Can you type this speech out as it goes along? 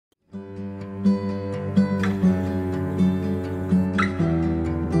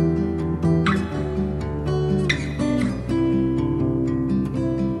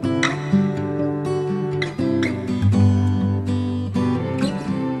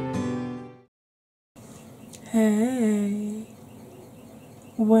Hey,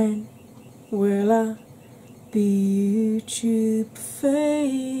 when will I be YouTube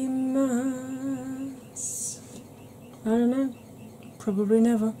famous? I don't know, probably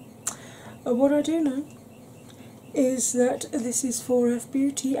never. What I do know is that this is 4F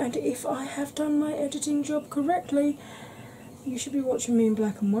Beauty, and if I have done my editing job correctly, you should be watching me in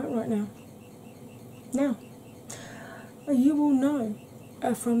black and white right now. Now, you will know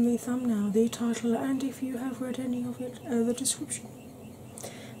from the thumbnail, the title, and if you have read any of it, the description,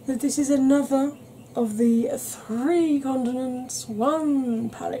 that this is another of the 3 Continents, 1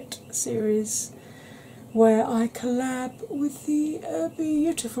 Palette series where I collab with the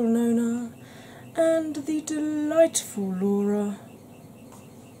beautiful Nona and the delightful Laura,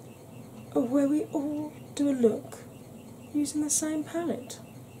 where we all do a look using the same palette.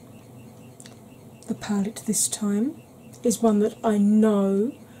 The palette this time is one that I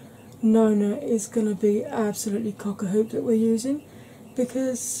know Nona is going to be absolutely cock-a-hoop that we're using,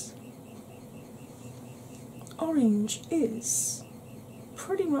 because orange is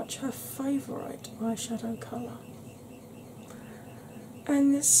pretty much her favourite eyeshadow colour.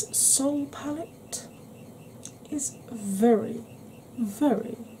 And this Soul palette is very,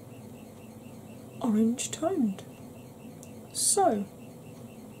 very orange toned. So,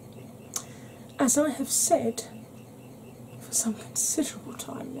 as I have said for some considerable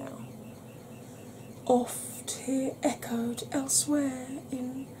time now, oft here echoed elsewhere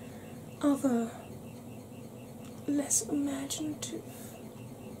in other less imaginative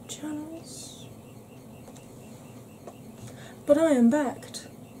channels, but I am backed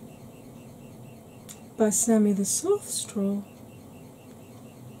by Sammy the Sloth Straw,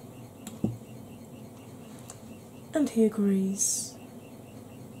 and he agrees.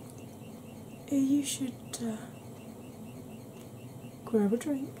 You should grab a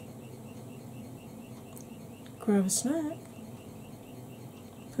drink, grab a snack,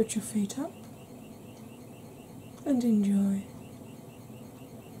 put your feet up, and enjoy.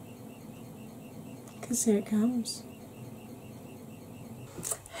 Because here it comes.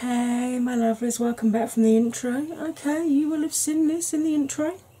 Hey my lovelies, welcome back from the intro. Okay, you will have seen this in the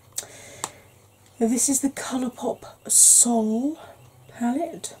intro. Now, this is the Colourpop Soul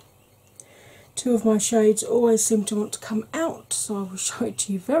palette. 2 of my shades always seem to want to come out, so I will show it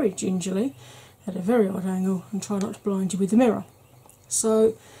to you very gingerly at a very odd angle and try not to blind you with the mirror.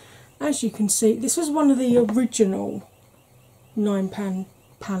 So, as you can see, this was one of the original 9-pan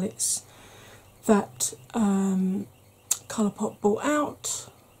palettes that Colourpop brought out.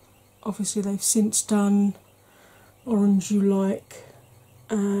 Obviously they've since done Orange You Like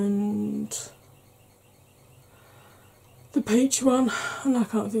and the peach one, and I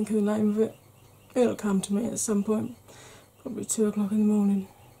can't think of the name of it. It'll come to me at some point, probably 2 o'clock in the morning.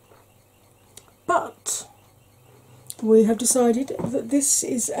 But we have decided that this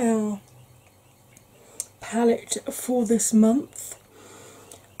is our palette for this month,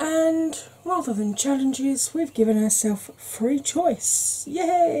 and rather than challenges, we've given ourselves free choice.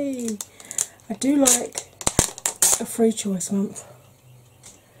 Yay! I do like a free choice month,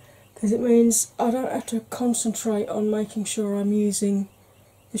 because it means I don't have to concentrate on making sure I'm using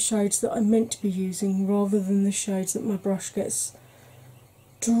the shades that I'm meant to be using, rather than the shades that my brush gets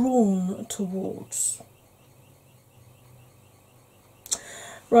drawn towards.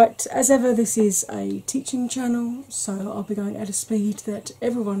 Right, as ever, this is a teaching channel, so I'll be going at a speed that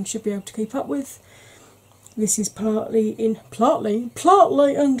everyone should be able to keep up with. This is partly in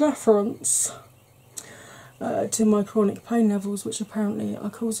deference to my chronic pain levels, which apparently are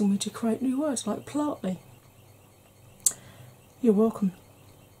causing me to create new words like partly. You're welcome.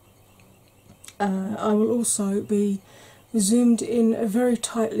 I will also be zoomed in very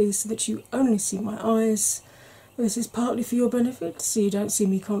tightly so that you only see my eyes. This is partly for your benefit, so you don't see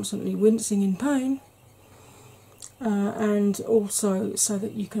me constantly wincing in pain, and also so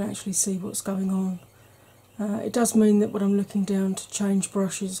that you can actually see what's going on. It does mean that when I'm looking down to change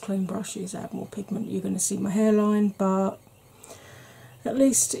brushes, clean brushes, add more pigment, you're going to see my hairline, but at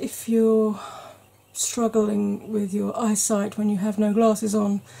least if you're struggling with your eyesight when you have no glasses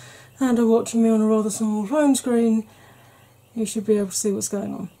on and are watching me on a rather small phone screen, you should be able to see what's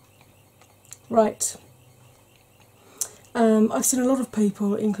going on. Right. I've seen a lot of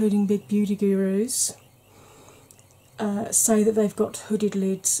people, including big beauty gurus, say that they've got hooded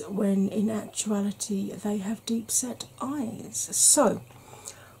lids when in actuality they have deep set eyes. So,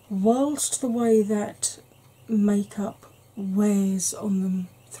 whilst the way that makeup wears on them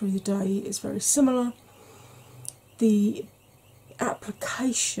through the day is very similar, the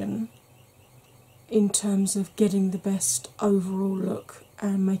application in terms of getting the best overall look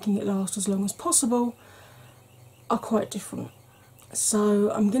and making it last as long as possible are quite different.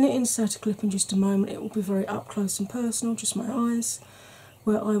 So I'm going to insert a clip in just a moment. It will be very up close and personal, just my eyes,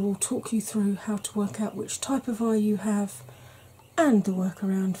 where I will talk you through how to work out which type of eye you have and the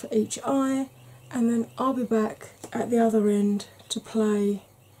workaround for each eye, and then I'll be back at the other end to play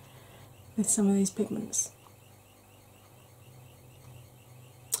with some of these pigments.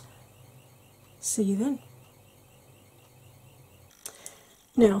 See you then.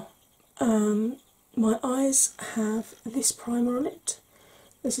 Now, my eyes have this primer on it.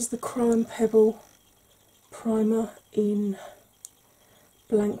 This is the Crow and Pebble primer in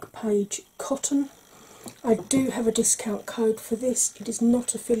Blank Page Cotton. I do have a discount code for this. It is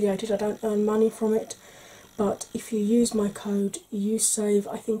not affiliated, I don't earn money from it, but if you use my code you save,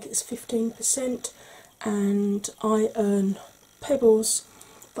 I think it's 15%, and I earn pebbles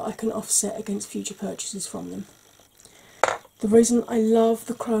that I can offset against future purchases from them. The reason I love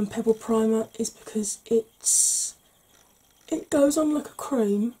the Crow and Pebble primer is because it goes on like a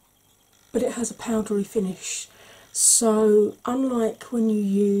cream, but it has a powdery finish. So unlike when you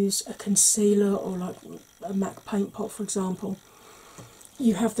use a concealer or like a MAC paint pot for example,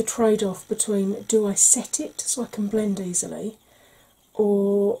 you have the trade-off between, do I set it so I can blend easily,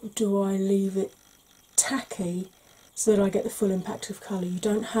 or do I leave it tacky so that I get the full impact of colour. You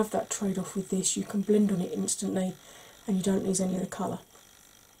don't have that trade-off with this. You can blend on it instantly and you don't lose any of the colour.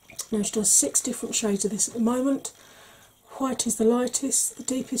 Now she does 6 different shades of this at the moment. White is the lightest, the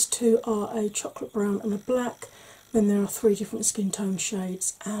deepest 2 are a chocolate brown and a black, then there are 3 different skin tone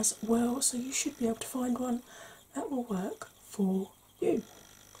shades as well, so you should be able to find one that will work for you.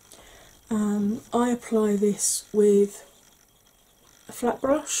 I apply this with a flat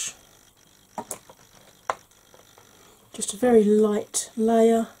brush, just a very light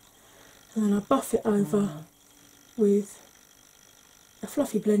layer, and then I buff it over with a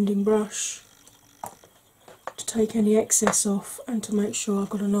fluffy blending brush to take any excess off and to make sure I've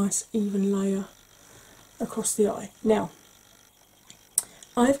got a nice even layer across the eye. Now,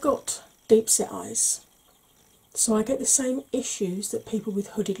 I've got deep set eyes, so I get the same issues that people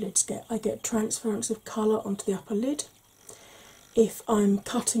with hooded lids get. I get transference of colour onto the upper lid. If I'm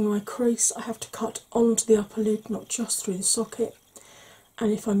cutting my crease, I have to cut onto the upper lid, not just through the socket.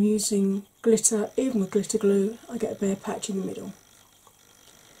 And if I'm using glitter, even with glitter glue, I get a bare patch in the middle.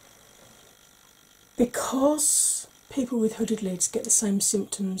 Because people with hooded lids get the same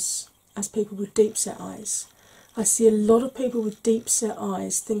symptoms as people with deep set eyes, I see a lot of people with deep set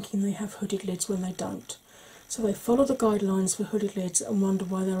eyes thinking they have hooded lids when they don't. So they follow the guidelines for hooded lids and wonder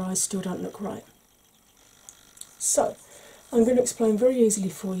why their eyes still don't look right. So, I'm going to explain very easily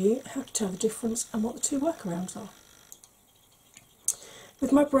for you how to tell the difference and what the 2 workarounds are.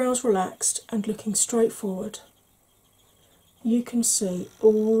 With my brows relaxed and looking straight forward, you can see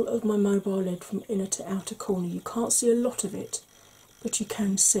all of my mobile lid from inner to outer corner. You can't see a lot of it, but you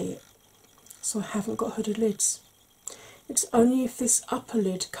can see it. So I haven't got hooded lids. It's only if this upper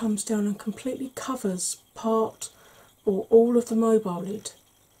lid comes down and completely covers part or all of the mobile lid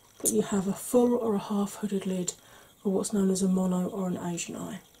that you have a full or a half hooded lid, or what's known as a mono or an Asian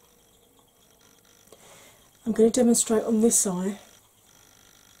eye. I'm going to demonstrate on this eye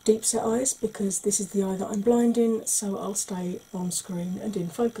deep set eyes because this is the eye that I'm blind in, so I'll stay on screen and in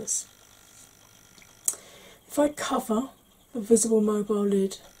focus. If I cover the visible mobile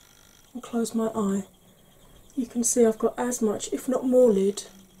lid and close my eye, you can see I've got as much, if not more, lid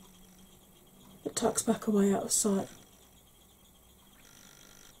that tucks back away out of sight.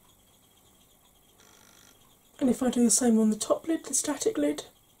 And if I do the same on the top lid, the static lid,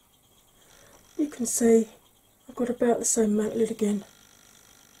 you can see I've got about the same amount lid again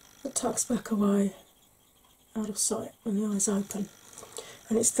that tucks back away out of sight when the eye's open.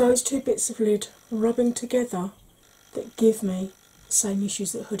 And it's those 2 bits of lid rubbing together that give me the same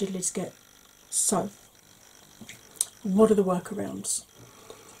issues that hooded lids get. So, what are the workarounds?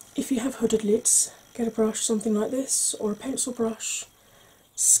 If you have hooded lids, get a brush, something like this, or a pencil brush,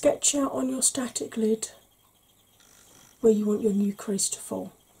 sketch out on your static lid where you want your new crease to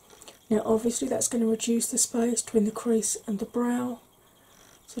fall. Now obviously that's going to reduce the space between the crease and the brow,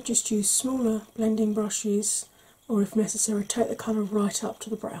 so just use smaller blending brushes, or if necessary take the colour right up to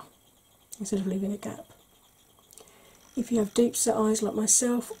the brow instead of leaving a gap. If you have deep set eyes like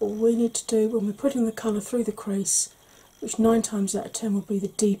myself, all we need to do when we're putting the colour through the crease, which 9 times out of 10 will be the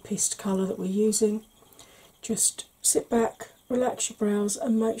deepest colour that we're using, just sit back, relax your brows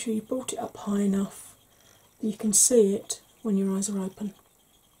and make sure you brought it up high enough that you can see it when your eyes are open.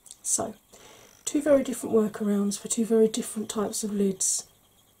 So, 2 very different workarounds for 2 very different types of lids,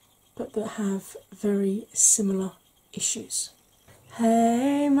 but that have very similar issues.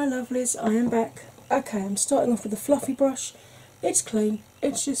 Hey my lovelies, I am back. Okay, I'm starting off with a fluffy brush. It's clean,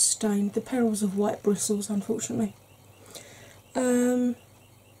 it's just stained, the perils of white bristles, unfortunately. I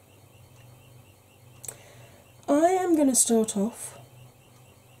am going to start off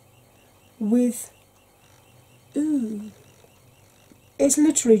with, ooh, it's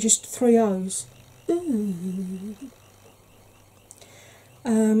literally just 3 O's. Ooh.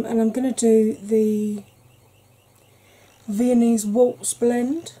 And I'm going to do the Viennese Waltz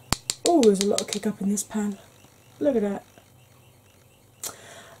blend. Oh, there's a lot of kick up in this pan. Look at that.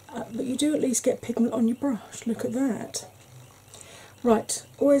 But you do at least get pigment on your brush. Look at that. Right,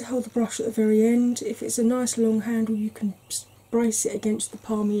 always hold the brush at the very end. If it's a nice long handle, you can brace it against the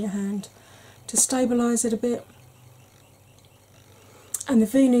palm of your hand to stabilise it a bit. And the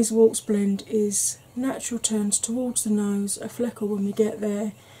Viennese Waltz blend is natural turns towards the nose, a fleckle when we get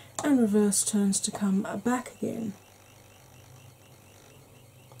there, and reverse turns to come back again.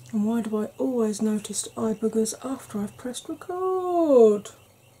 And why do I always notice eye boogers after I've pressed record?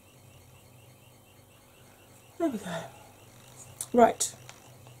 There we go. Right.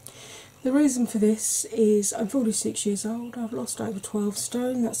 The reason for this is I'm 46 years old, I've lost over 12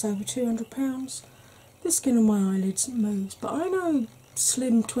 stone, that's over £200. The skin on my eyelids moves, but I know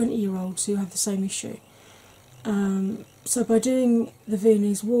slim 20-year-olds who have the same issue. So by doing the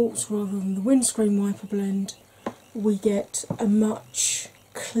Viennese Waltz rather than the windscreen wiper blend, we get a much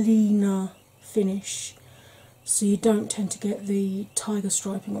cleaner finish, so you don't tend to get the tiger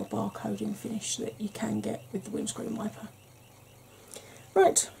striping or barcoding finish that you can get with the windscreen wiper.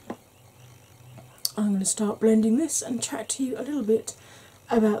 Right, I'm going to start blending this and chat to you a little bit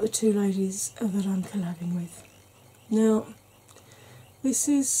about the 2 ladies that I'm collabing with. Now, this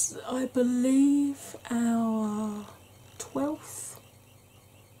is, I believe, our 12th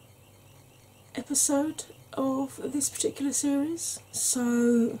episode of this particular series,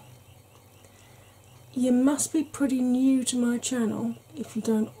 so you must be pretty new to my channel if you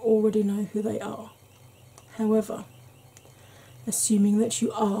don't already know who they are. However, assuming that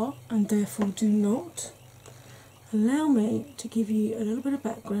you are and therefore do not, allow me to give you a little bit of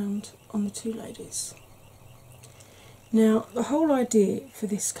background on the 2 ladies. Now, the whole idea for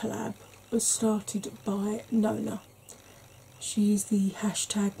this collab was started by Nona. She's the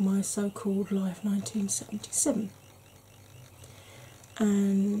hashtag my so-called life 1977,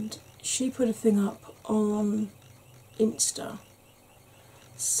 and she put a thing up on Insta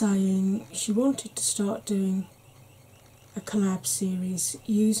saying she wanted to start doing a collab series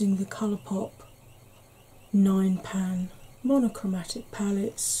using the Colourpop 9-pan monochromatic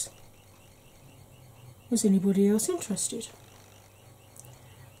palettes. Was anybody else interested?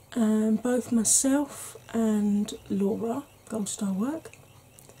 And both myself and Laura, Gold Star Work,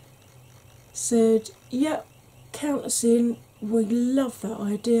 said, yep, count us in, we love that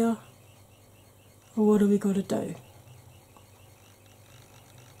idea, what do we got to do?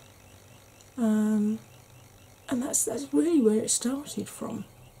 And that's really where it started from,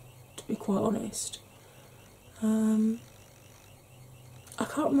 to be quite honest. I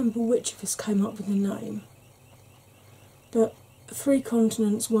can't remember which of us came up with the name, but 3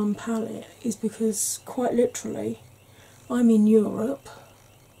 continents, 1 palette is because, quite literally, I'm in Europe,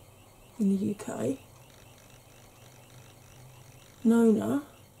 in the UK, Nona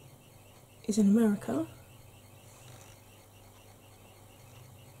is in America,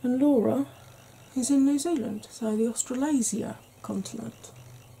 and Laura is in New Zealand, so the Australasia continent.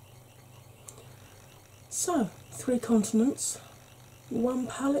 So, 3 continents, 1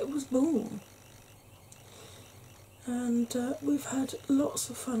 palette was born. And we've had lots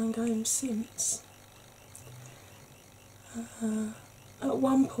of fun and games since. At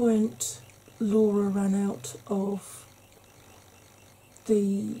one point, Laura ran out of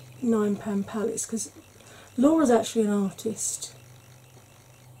the 9-pan palettes, because Laura's actually an artist.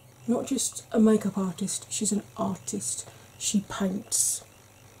 Not just a makeup artist, she's an artist. She paints.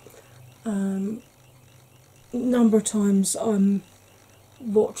 Number of times I'm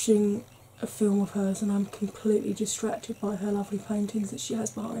watching a film of hers and I'm completely distracted by her lovely paintings that she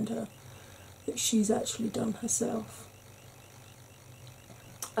has behind her, that she's actually done herself.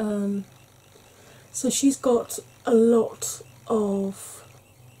 So she's got a lot of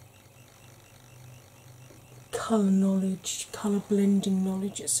colour knowledge, colour blending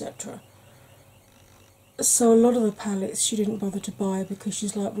knowledge, etc. So a lot of the palettes she didn't bother to buy because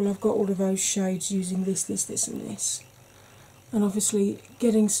she's like, well, I've got all of those shades using this, this, this and this. And obviously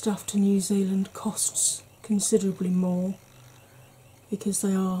getting stuff to New Zealand costs considerably more because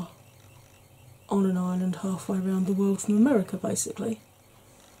they are on an island halfway around the world from America, basically.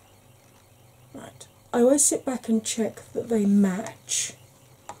 Right. I always sit back and check that they match,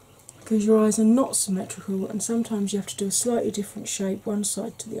 because your eyes are not symmetrical, and sometimes you have to do a slightly different shape one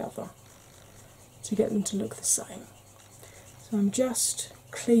side to the other to get them to look the same. So I'm just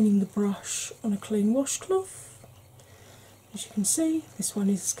cleaning the brush on a clean washcloth. As you can see, this one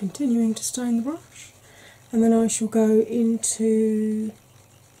is continuing to stain the brush, and then I shall go into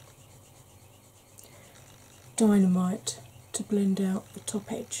Dynamite to blend out the top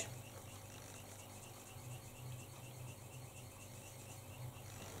edge.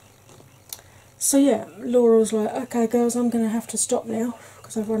 So yeah, Laura was like, okay girls, I'm going to have to stop now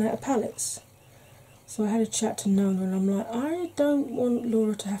because I've run out of palettes. So I had a chat to Nona and I'm like, I don't want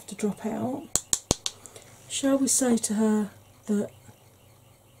Laura to have to drop out. Shall we say to her that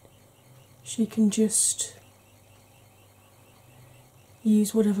she can just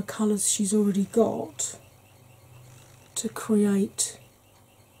use whatever colours she's already got to create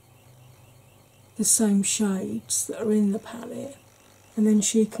the same shades that are in the palette, and then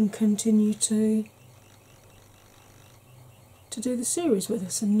she can continue to do the series with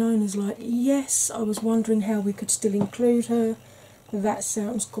us. And Nona's like, yes, I was wondering how we could still include her. That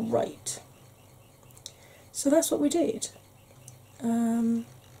sounds great. So that's what we did. You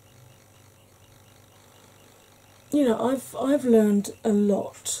know, I've learned a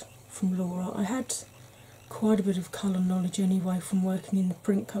lot from Laura. I had quite a bit of colour knowledge anyway from working in the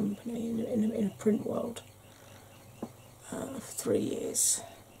print company, in a print world, for 3 years.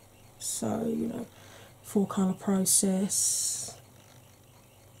 So, you know, 4-colour process,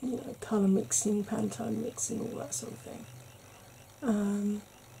 you know, colour mixing, Pantone mixing, all that sort of thing.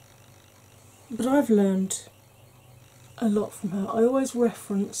 But I've learned a lot from her. I always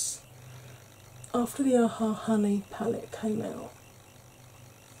reference, after the Aha Honey palette came out,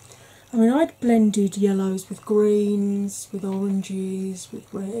 I mean, I'd blended yellows with greens, with oranges,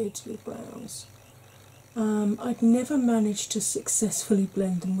 with reds, with browns. I'd never managed to successfully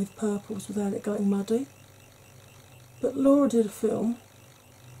blend them with purples without it going muddy. But Laura did a film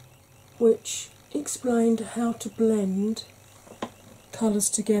which explained how to blend colours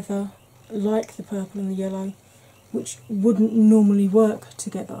together like the purple and the yellow, which wouldn't normally work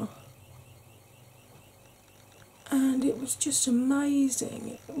together. And it was just amazing,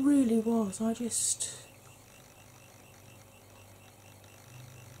 it really was.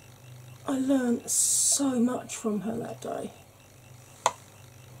 I learned so much from her that day.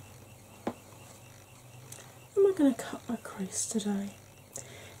 Am I going to cut my crease today?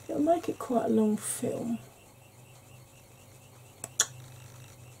 It'll make it quite a long film.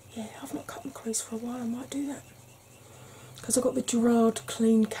 Yeah, I've not cut my crease for a while, I might do that. Because I've got the Gerard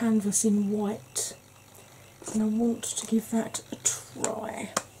Clean Canvas in white, and I want to give that a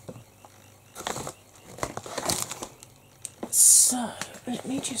try. So, let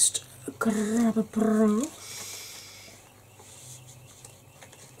me just grab a brush.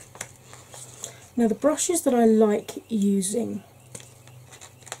 Now, the brushes that I like using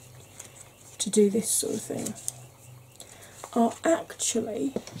to do this sort of thing are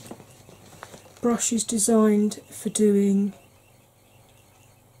actually brushes designed for doing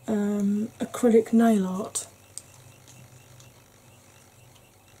acrylic nail art.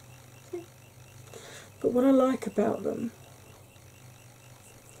 But what I like about them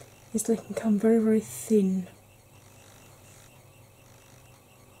is they can come very, very thin.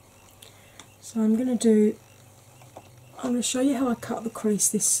 So I'm going to show you how I cut the crease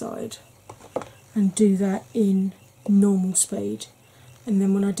this side and do that in normal speed, and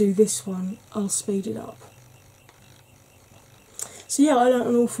then when I do this one I'll speed it up. So yeah, I learnt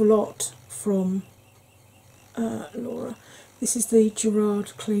an awful lot from Laura. This is the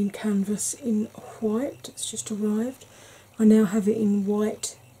Gerard Clean Canvas in white, it's just arrived. I now have it in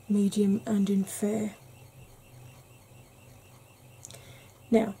white, medium and in fair.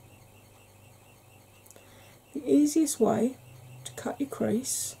 Now, the easiest way to cut your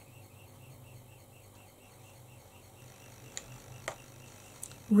crease,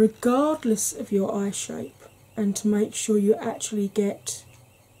 regardless of your eye shape, and to make sure you actually get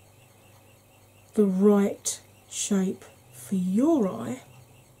the right shape for your eye,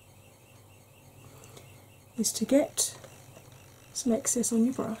 is to get some excess on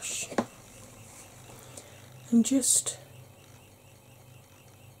your brush and just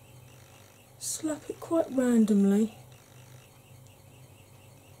slap it quite randomly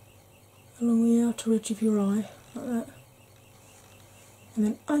along the outer edge of your eye, like that, and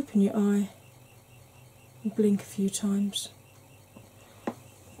then open your eye and blink a few times.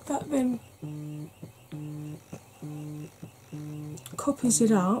 That then copies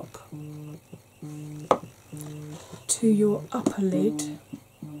it up to your upper lid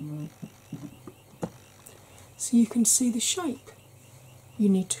so you can see the shape you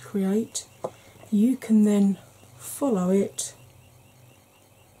need to create, you can then follow it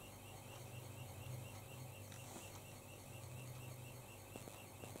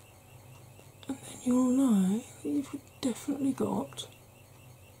and then you'll know that you've definitely got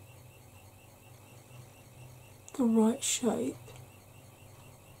the right shape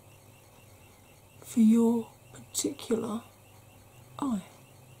for your particular eye.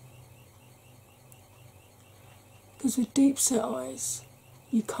 Because with deep set eyes,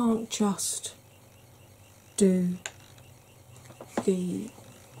 you can't just do the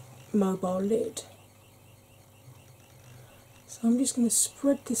mobile lid. So I'm just going to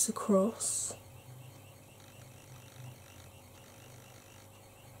spread this across.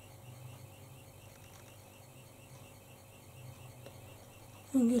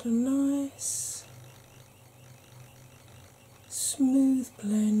 And get a nice smooth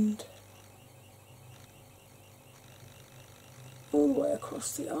blend all the way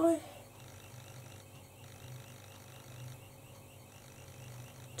across the eye.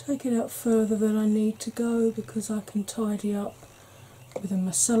 Take it out further than I need to go because I can tidy up with a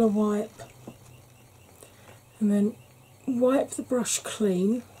micellar wipe, and then wipe the brush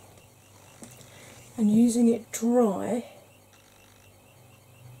clean, and using it dry,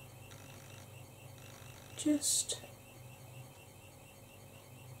 just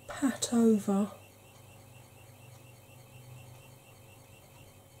pat over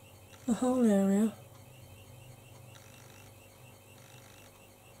the whole area.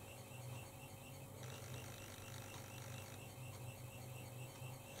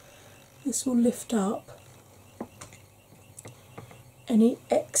 This will lift up any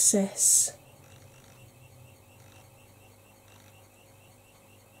excess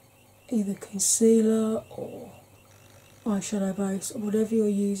either concealer or eyeshadow base or whatever you're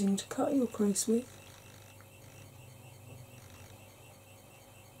using to cut your crease with,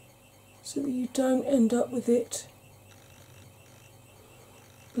 so that you don't end up with it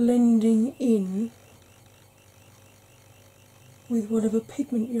blending in with whatever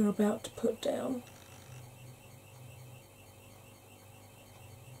pigment you're about to put down.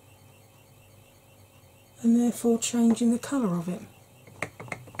 And therefore changing the colour of it.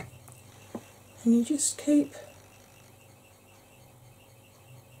 And you just keep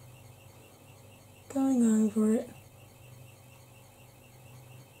going over it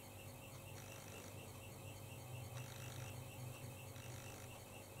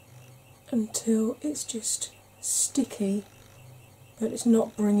until it's just sticky, but it's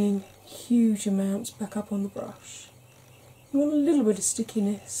not bringing huge amounts back up on the brush. You want a little bit of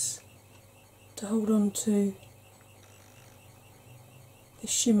stickiness to hold on to the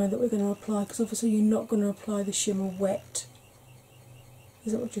shimmer that we're going to apply, because obviously you're not going to apply the shimmer wet,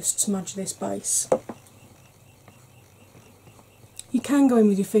 because it will just smudge this base. You can go in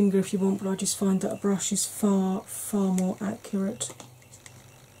with your finger if you want, but I just find that a brush is far more accurate.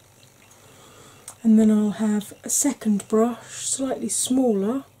 And then I'll have a second brush, slightly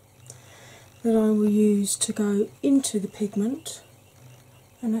smaller, that I will use to go into the pigment.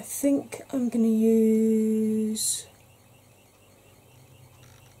 And I think I'm going to use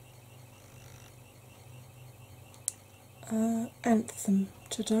Anthem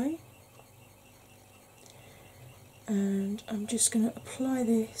today. And I'm just going to apply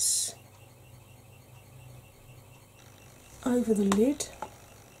this over the lid.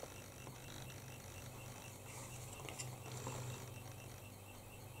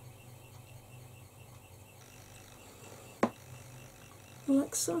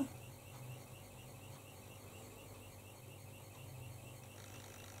 Like so.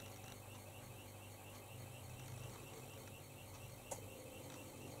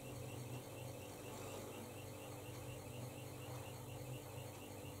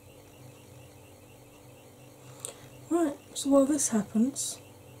 Right, so while this happens,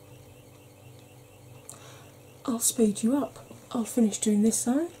 I'll speed you up. I'll finish doing this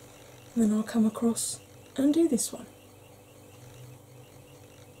side, and then I'll come across and do this one.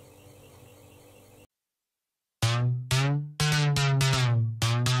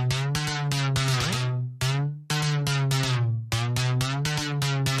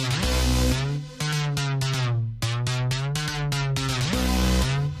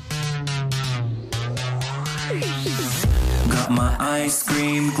 Got my ice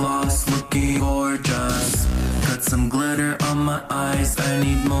cream gloss looking gorgeous. Got some glitter on my eyes, I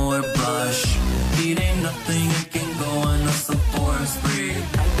need more blush. It ain't nothing, I can go on a Sephora spree.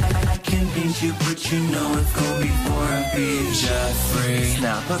 I can paint you, but you know it's gonna be for a beat. Jeffrey,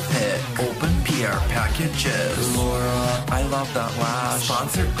 snap a pic, open PR packages. Laura, I love that lash.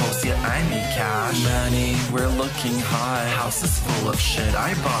 Sponsored post, yet I make cash. Manny, we're looking hot. House is full of shit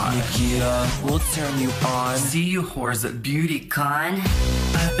I bought. Nikita, we'll turn you on. See you whores at BeautyCon.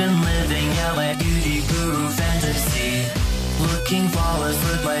 I've been living out my beauty guru fantasy. Looking flawless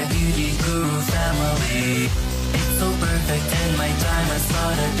with my beauty guru family. It's so perfect in my time I saw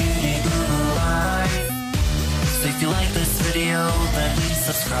the beauty guru live. So if you like this video, then please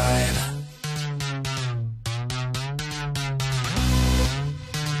subscribe.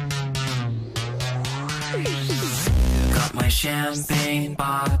 Got my champagne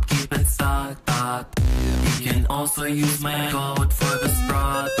pop, keep it stocked up. You can also use my code for the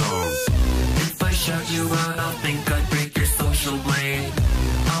Sprados. If I shout you out, I'll think I'd break your social blade.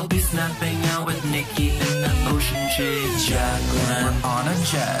 I'll be snapping out with Nikki in the ocean shade. Jacqueline, we're on a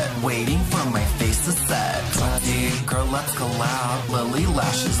jet, waiting for my face to set. Classy, girl, let's collab. Lily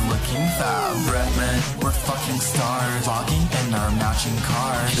Lashes looking fab. Bretman, we're fucking stars, vlogging in our matching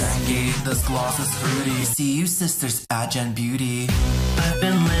cars. Jackie, this gloss is fruity. See you sisters at Gen Beauty. I've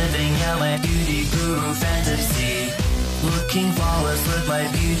been living out my beauty guru fantasy. Looking flawless with my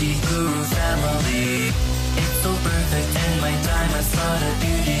beauty guru family. It's so perfect in my time I saw the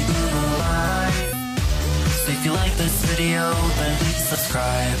beauty guru live. So if you like this video, then please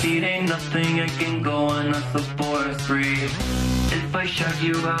subscribe. It ain't nothing I can go on a support spree. If I shout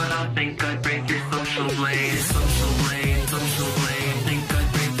you out, I'll think I'd break your social blade. Social blade, social blade. Think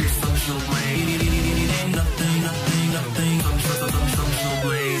I'd break your social blade. It ain't nothing, nothing, nothing. Social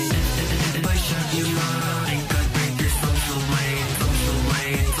blade. If I shout you out, I'll think I'd break your social blade. Social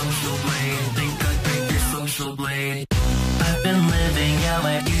blade, social blade. Think I'd break your social blade. I've been living out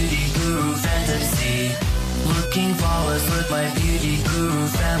my beauty guru fantasy. Looking flawless with my beauty guru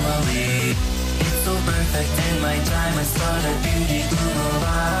family. It's so perfect in my time I saw the beauty guru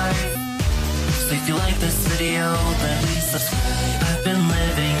live. So if you like this video, then please subscribe. I've been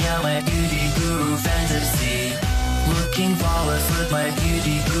living out my beauty guru fantasy. Looking flawless with my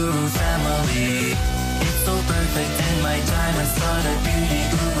beauty guru family. It's so perfect in my time I saw the beauty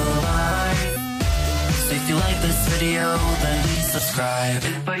guru live. So if you like this video, then please subscribe.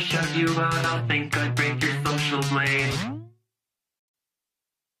 If I shout you out, I'll think I'd break your social blade.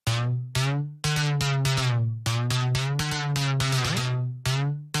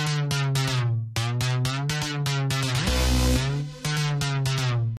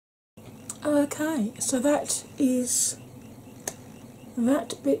 Okay, so that is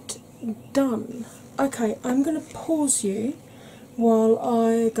that bit done. Okay, I'm going to pause you while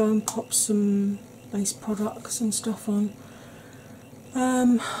I go and pop some base products and stuff on.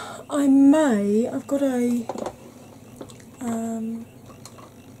 I've got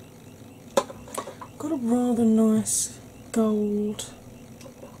a rather nice gold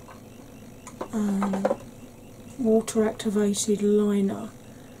water activated liner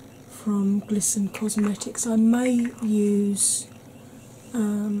from Glisten Cosmetics. I may use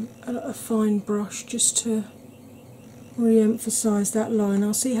a fine brush just to re-emphasise that line.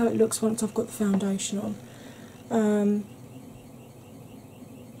 I'll see how it looks once I've got the foundation on.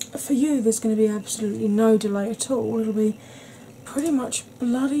 For you, there's going to be absolutely no delay at all. It'll be pretty much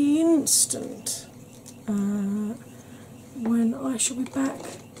bloody instant when I shall be back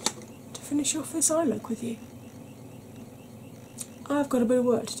to finish off this eye look with you. I've got a bit of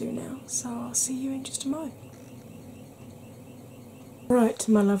work to do now, so I'll see you in just a moment. Right,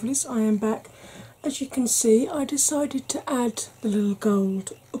 my lovelies, I am back. As you can see, I decided to add the little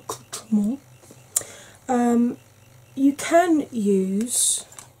gold accoutrement. You can use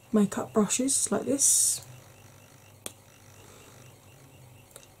makeup brushes like this,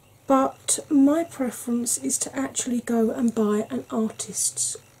 but my preference is to actually go and buy an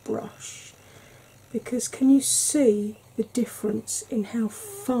artist's brush, because can you see the difference in how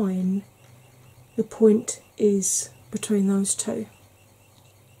fine the point is between those two?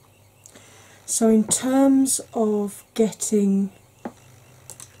 So in terms of getting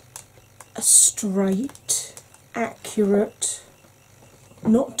a straight, accurate,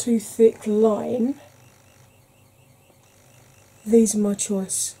 not too thick line, these are my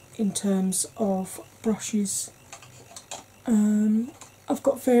choice in terms of brushes. I've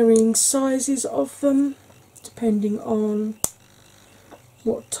got varying sizes of them depending on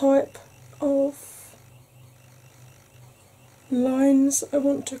what type of lines I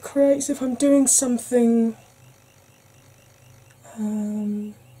want to create. So if I'm doing something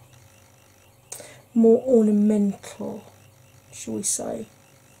more ornamental, shall we say,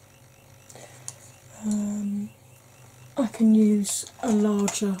 I can use a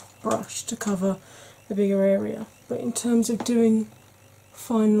larger brush to cover a bigger area. But in terms of doing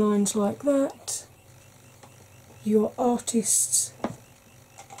fine lines like that, your artist's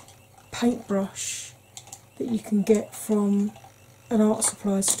paintbrush that you can get from an art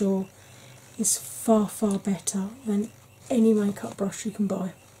supply store is far, far better than any makeup brush you can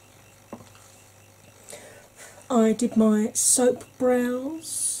buy. I did my soap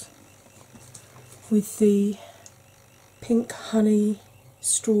brows with the pink honey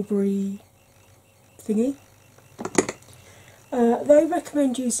strawberry thingy. They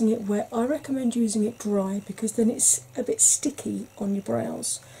recommend using it wet. I recommend using it dry because then it's a bit sticky on your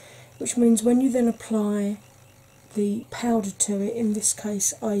brows, which means when you then apply the powder to it, in this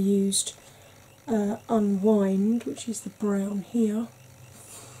case I used Unwind, which is the brown here,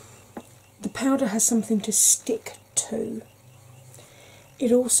 the powder has something to stick to.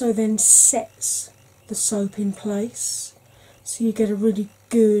 It also then sets the soap in place, so you get a really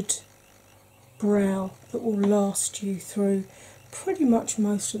good brow that will last you through pretty much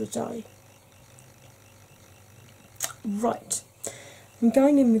most of the day. Right, I'm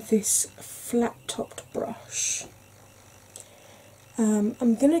going in with this flat topped brush.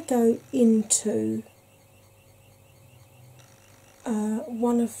 I'm going to go into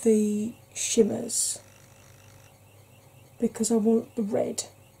one of the shimmers because I want the red,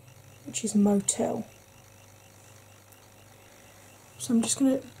 which is Motel. So I'm just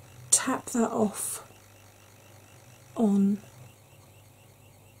going to tap that off on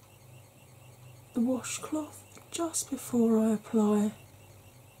the washcloth just before I apply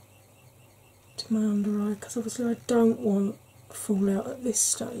to my under eye, because obviously I don't want fallout at this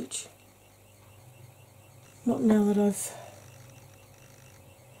stage. Not now that I've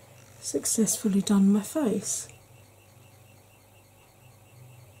successfully done my face.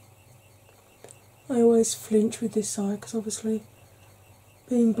 I always flinch with this eye because obviously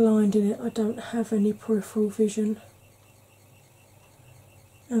being blind in it I don't have any peripheral vision,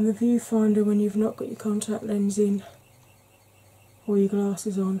 and the viewfinder when you've not got your contact lens in or your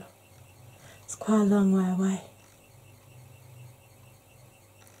glasses on, it's quite a long way away.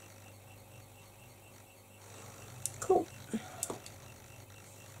 Cool.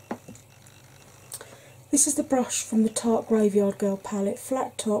 This is the brush from the Tarte Graveyard Girl palette,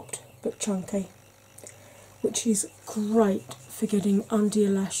 flat topped but chunky, which is great for getting under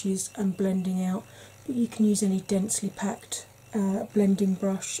your lashes and blending out, but you can use any densely packed blending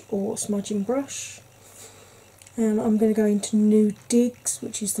brush or smudging brush. And I'm going to go into Nude Digs,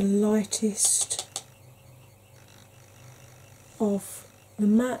 which is the lightest of the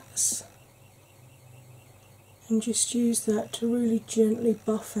mattes, and just use that to really gently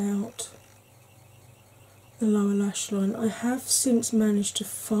buff out the lower lash line. I have since managed to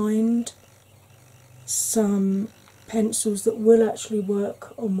find some pencils that will actually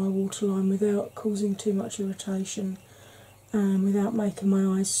work on my waterline without causing too much irritation and without making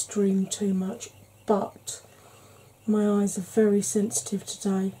my eyes stream too much, but my eyes are very sensitive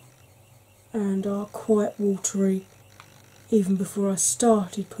today and are quite watery even before I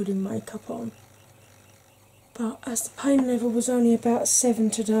started putting makeup on. But as the pain level was only about 7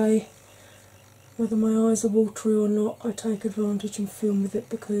 today, whether my eyes are watery or not, I take advantage and film with it,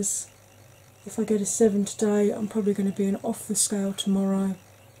 because if I get a 7 today, I'm probably going to be an off the scale tomorrow,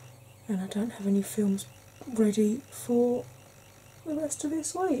 and I don't have any films ready for the rest of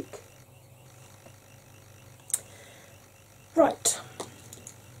this week. Right,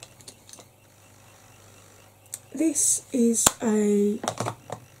 this is a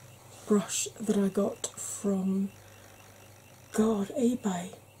brush that I got from, God, eBay,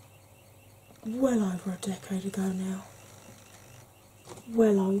 well over a decade ago now,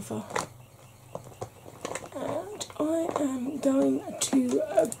 well over. And I am going to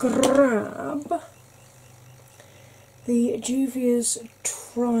grab the Juvia's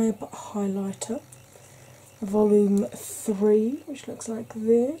Tribe highlighter, volume 3, which looks like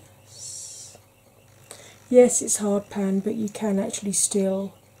this. Yes, it's hard pan, but you can actually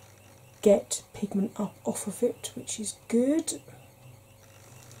still get pigment up off of it, which is good.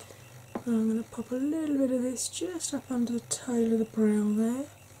 I'm going to pop a little bit of this just up under the tail of the brow there.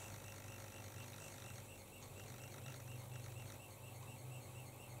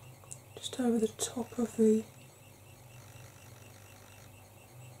 Just over the top of the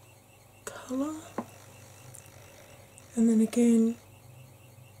colour. And then again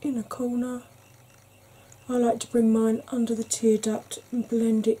in a corner. I like to bring mine under the tear duct and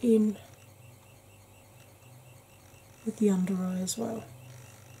blend it in with the under eye as well.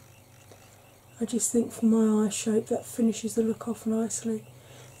 I just think for my eye shape that finishes the look off nicely,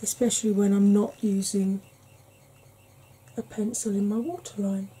 especially when I'm not using a pencil in my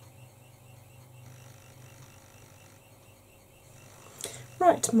waterline.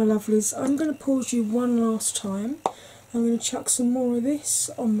 Right, my lovelies, I'm going to pause you one last time. I'm going to chuck some more of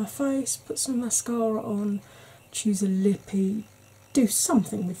this on my face, put some mascara on, choose a lippy, do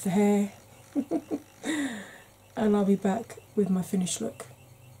something with the hair, and I'll be back with my finished look.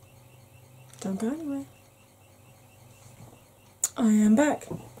 Don't go anywhere. I am back.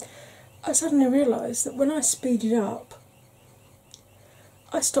 I suddenly realised that when I speeded up,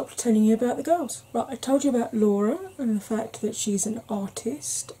 I stopped telling you about the girls. Right, I told you about Laura and the fact that she's an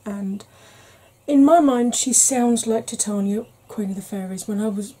artist, and in my mind she sounds like Titania, Queen of the Fairies. When I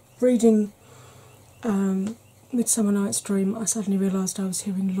was reading Midsummer Night's Dream, I suddenly realised I was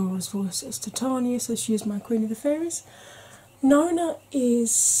hearing Laura's voice as Titania, so she is my Queen of the Fairies. Nona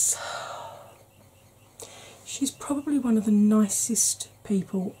is... she's probably one of the nicest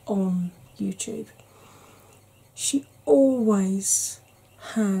people on YouTube. She always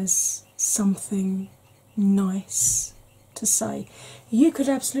has something nice to say. You could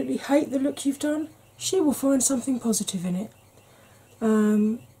absolutely hate the look you've done, she will find something positive in it.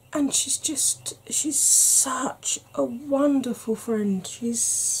 And she's such a wonderful friend.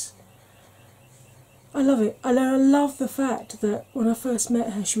 I love it. I love the fact that when I first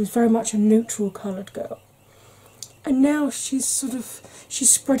met her she was very much a neutral coloured girl. And now she's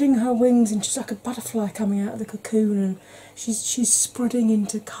spreading her wings and she's like a butterfly coming out of the cocoon, and she's spreading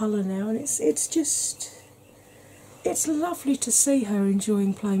into colour now, and it's lovely to see her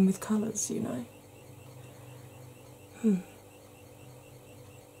enjoying playing with colours, you know.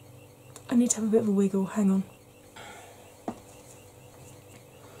 I need to have a bit of a wiggle, hang on.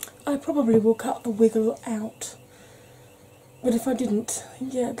 I probably will cut the wiggle out, but if I didn't,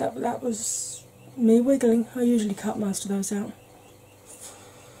 yeah, that was me wiggling. I usually cut most of those out.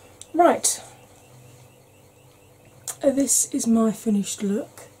 Right, this is my finished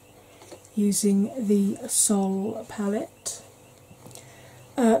look using the Sol palette.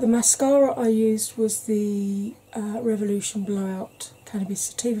 The mascara I used was the Revolution Blowout Cannabis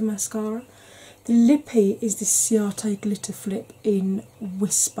Sativa mascara. The lippy is the Ciate Glitter Flip in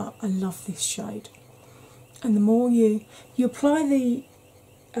Whisper. I love this shade. And the more you apply the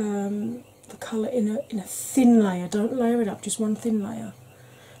colour in a thin layer, don't layer it up, just one thin layer,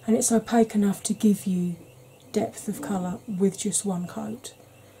 and it's opaque enough to give you depth of colour with just one coat.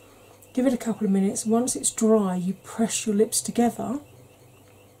 Give it a couple of minutes. Once it's dry, you press your lips together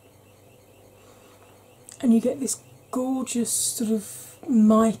and you get this gorgeous sort of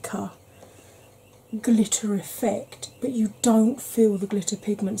mica glitter effect, but you don't feel the glitter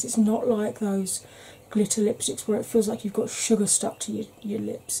pigments. It's not like those glitter lipsticks where it feels like you've got sugar stuck to your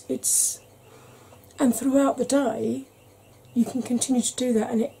lips. And throughout the day you can continue to do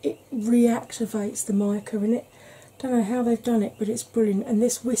that, and it reactivates the mica in it. Don't know how they've done it, but it's brilliant. And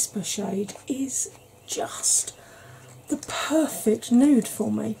this Whisper shade is just the perfect nude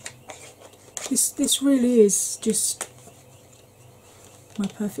for me. This really is just my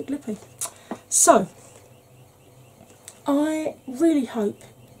perfect lippy. So I really hope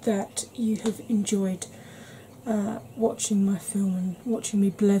that you have enjoyed watching my film and watching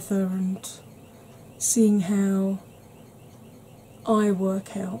me blether and seeing how I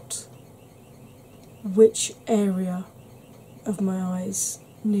work out which area of my eyes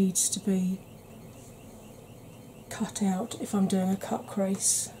needs to be cut out if I'm doing a cut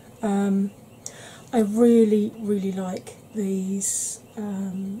crease. I really, really like these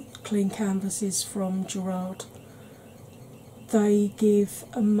clean canvases from Gerard. They give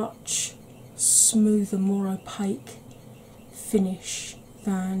a much smoother, more opaque finish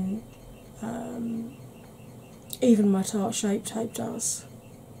than even my Tarte Shape Tape does,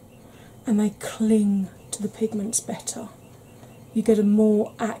 and they cling to the pigments better. You get a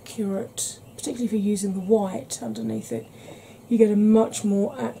more accurate, particularly if you're using the white underneath it, you get a much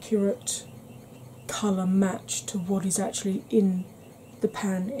more accurate colour match to what is actually in the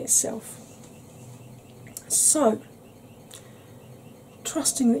pan itself. So,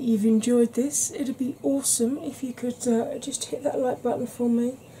 trusting that you've enjoyed this, it'd be awesome if you could just hit that like button for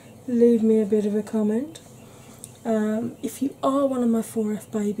me, leave me a bit of a comment. If you are one of my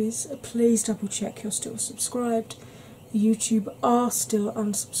 4F babies, please double check you're still subscribed. YouTube are still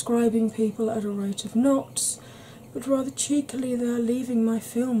unsubscribing people at a rate of knots, but rather cheekily they are leaving my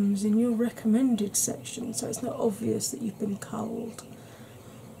films in your recommended section, so it's not obvious that you've been culled.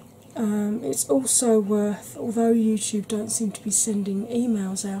 It's also worth, although YouTube don't seem to be sending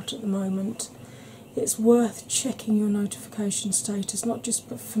emails out at the moment, it's worth checking your notification status, not just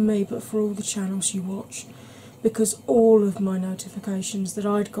for me but for all the channels you watch, because all of my notifications that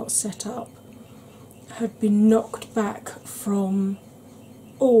I'd got set up had been knocked back from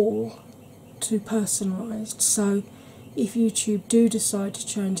all to personalised. So if YouTube do decide to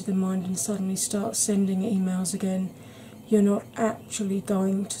change their mind and suddenly start sending emails again, you're not actually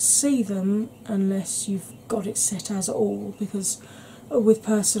going to see them unless you've got it set as all, because with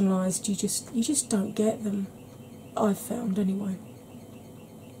personalised you just don't get them, I've found anyway.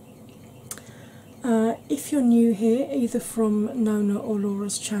 If you're new here, either from Nona or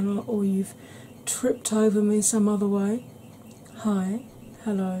Laura's channel, or you've tripped over me some other way, hi,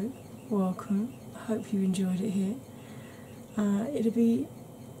 hello, welcome. I hope you enjoyed it here. It'd be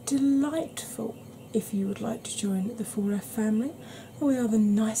delightful if you would like to join the 4F family. We are the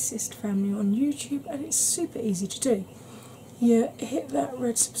nicest family on YouTube, and it's super easy to do. You hit that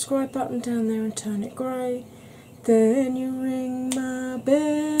red subscribe button down there and turn it grey. Then you ring my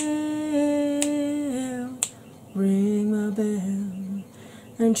bell,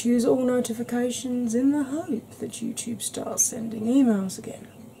 and choose all notifications in the hope that YouTube starts sending emails again.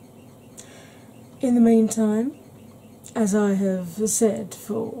 In the meantime, as I have said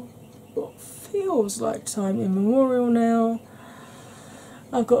for what feels like time immemorial now,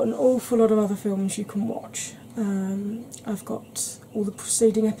 I've got an awful lot of other films you can watch. I've got all the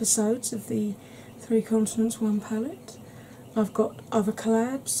preceding episodes of the Three Continents, One Palette. I've got other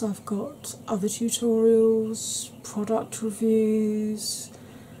collabs, I've got other tutorials, product reviews,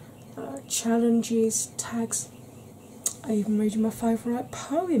 challenges, tags. I even read you my favourite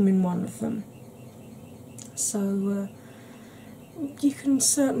poem in one of them. So you can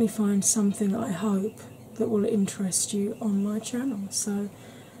certainly find something, I hope, that will interest you on my channel. So,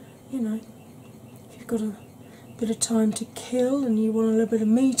 you know, if you've got a bit of time to kill and you want a little bit of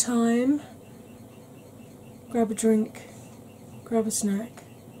me time, grab a drink, grab a snack,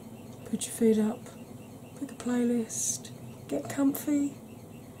 put your feet up, pick a playlist, get comfy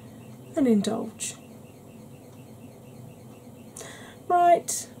and indulge.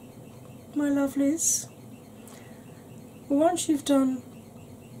 Right, my lovelies, once you've done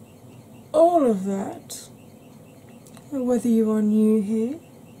all of that, whether you are new here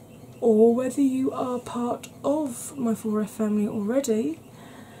or whether you are part of my 4F family already,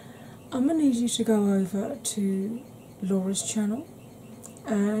 I'm going to need you to go over to Laura's channel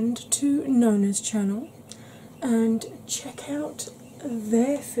and to Nona's channel and check out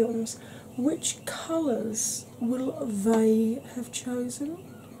their films. Which colours will they have chosen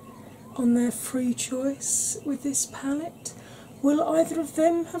on their free choice with this palette? Will either of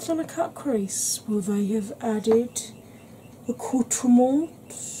them have done a cut crease? Will they have added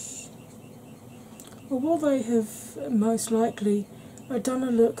accoutrements? Or will they have most likely done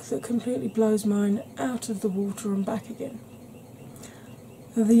a look that completely blows mine out of the water and back again?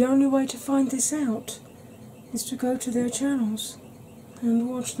 The only way to find this out is to go to their channels and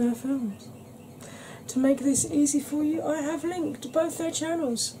watch their films. To make this easy for you, I have linked both their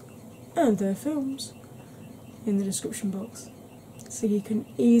channels and their films in the description box, so you can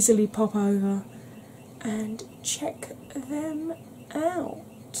easily pop over and check them out.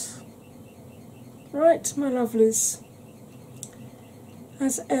 Right, my lovelies,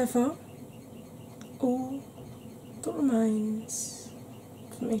 as ever, all that remains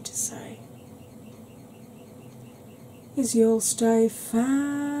for me to say is you'll stay fabulous,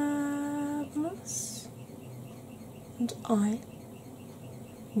 and I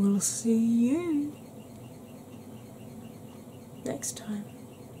will see you next time.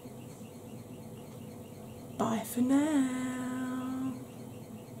 Bye for now.